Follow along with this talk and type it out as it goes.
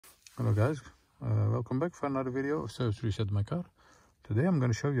Hello guys, welcome back for another video of Service Reset My Car. Today I'm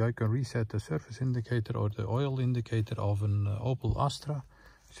going to show you how you can reset the surface indicator or the oil indicator of an Opel Astra.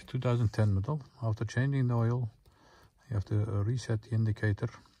 It's a 2010 model. After changing the oil, you have to reset the indicator,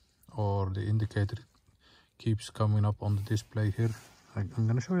 or the indicator keeps coming up on the display here. I'm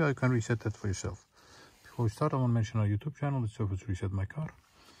going to show you how you can reset that for yourself. Before we start, I want to mention our YouTube channel, it's Service Reset My Car.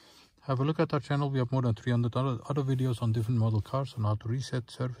 Have a look at our channel. We have more than 300 other videos on different model cars on how to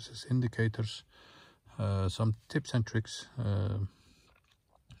reset surfaces, indicators, some tips and tricks.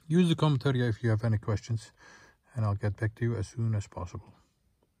 Use the commentary if you have any questions, and I'll get back to you as soon as possible.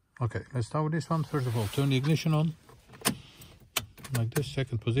 Okay, let's start with this one. First of all, turn the ignition on, like this,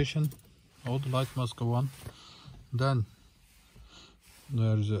 second position. All the lights must go on. Then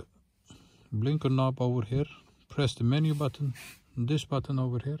there's a blinker knob over here. Press the menu button, this button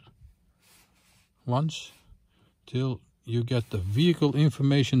over here, once till you get the vehicle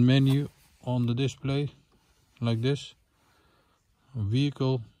information menu on the display, like this.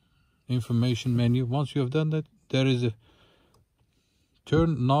 Vehicle information menu. Once you have done that, there is a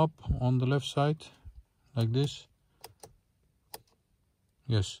turn knob on the left side, like this.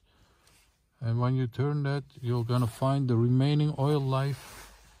 Yes, and when you turn that, you're gonna find the remaining oil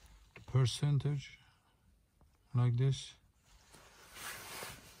life percentage, like this.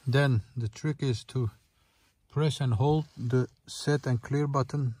 Then the trick is to press and hold the set and clear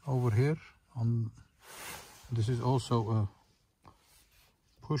button over here. This is also a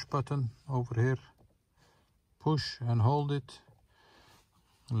push button over here. Push and hold it.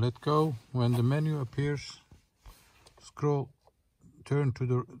 Let go. When the menu appears, scroll, turn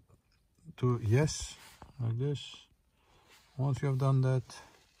to yes, like this. Once you have done that,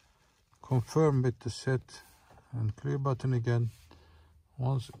 confirm with the set and clear button again.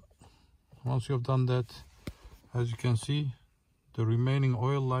 Once you have done that, as you can see, the remaining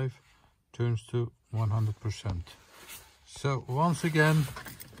oil life turns to 100%. So once again,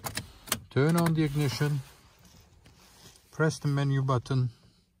 turn on the ignition, press the menu button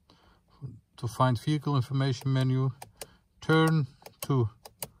to find vehicle information menu, turn to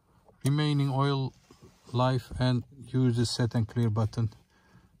remaining oil life, and use the set and clear button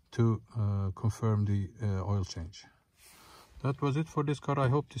to confirm the oil change. That was it for this car. I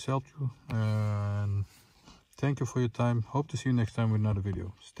hope this helped you, and thank you for your time. Hope to see you next time with another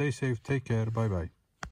video. Stay safe, take care, bye bye.